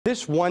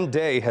This one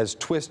day has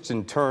twists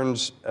and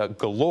turns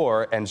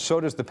galore, and so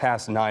does the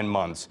past 9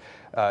 months.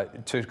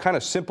 To kind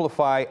of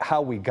simplify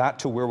how we got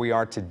to where we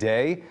are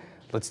today,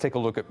 let's take a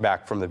look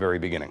back from the very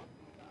beginning.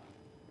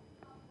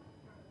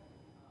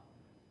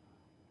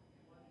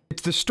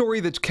 It's the story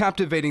that's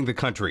captivating the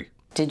country.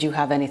 Did you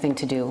have anything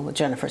to do with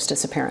Jennifer's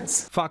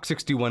disappearance? Fox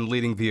 61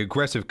 leading the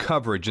aggressive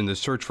coverage in the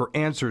search for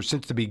answers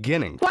since the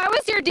beginning. Why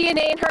was your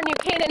DNA in her New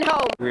Canaan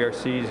home? We are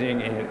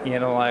seizing and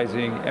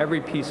analyzing every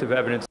piece of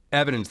evidence.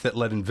 Evidence that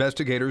led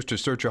investigators to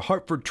search a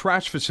Hartford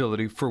trash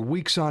facility for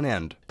weeks on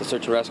end. The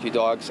search and rescue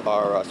dogs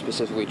are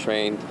specifically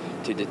trained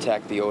to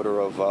detect the odor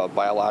of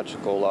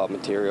biological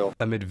material.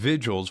 Amid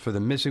vigils for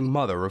the missing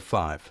mother of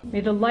 5.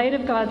 May the light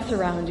of God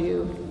surround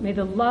you. May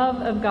the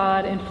love of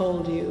God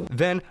enfold you.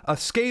 Then a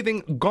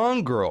scathing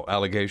Gone Girl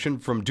allegation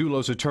from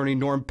Dulos attorney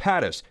Norm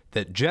Pattis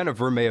that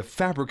Jennifer may have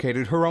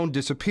fabricated her own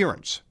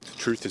disappearance.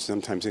 Truth is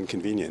sometimes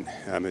inconvenient.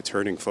 It's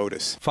hurting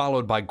Fotis.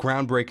 Followed by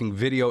groundbreaking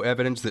video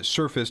evidence that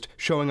surfaced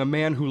showing a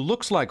man who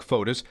looks like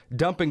Fotis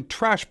dumping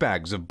trash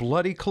bags of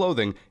bloody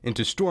clothing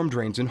into storm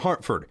drains in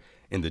Hartford.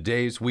 In the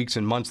days, weeks,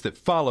 and months that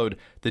followed,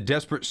 the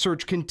desperate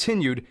search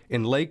continued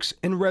in lakes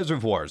and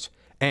reservoirs,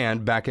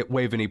 and back at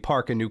Waveney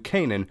Park in New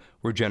Canaan,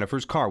 where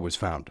Jennifer's car was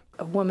found.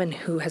 A woman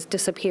who has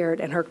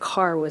disappeared and her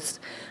car was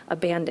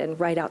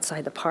abandoned right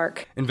outside the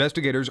park.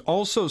 Investigators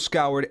also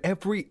scoured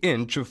every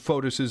inch of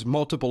Fotis's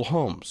multiple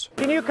homes.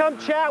 Can you come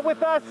chat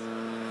with us?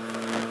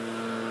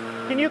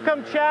 Can you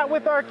come chat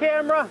with our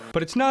camera?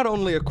 But it's not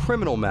only a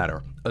criminal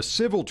matter. A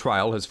civil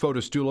trial has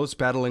Fotis Dulos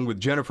battling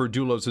with Jennifer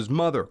Dulos'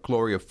 mother,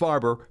 Gloria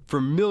Farber,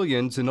 for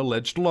millions in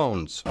alleged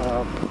loans.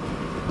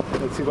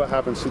 Let's see what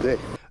happens today.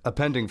 A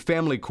pending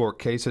family court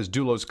case has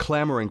Dulos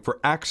clamoring for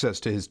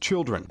access to his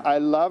children. I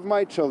love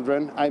my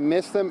children. I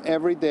miss them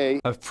every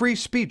day. A free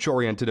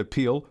speech-oriented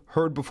appeal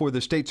heard before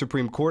the state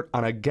Supreme Court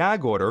on a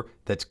gag order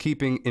that's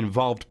keeping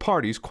involved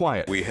parties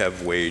quiet. We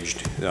have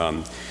waged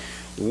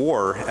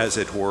war, as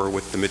it were,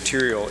 with the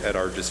material at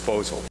our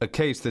disposal. A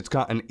case that's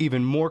gotten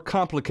even more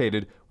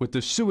complicated with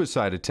the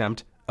suicide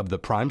attempt of the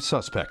prime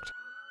suspect.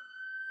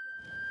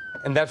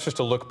 And that's just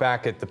a look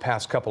back at the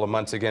past couple of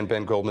months. Again,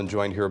 Ben Goldman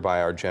joined here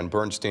by our Jen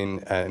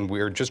Bernstein, and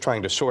we're just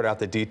trying to sort out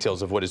the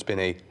details of what has been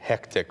a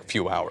hectic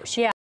few hours.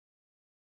 Yeah.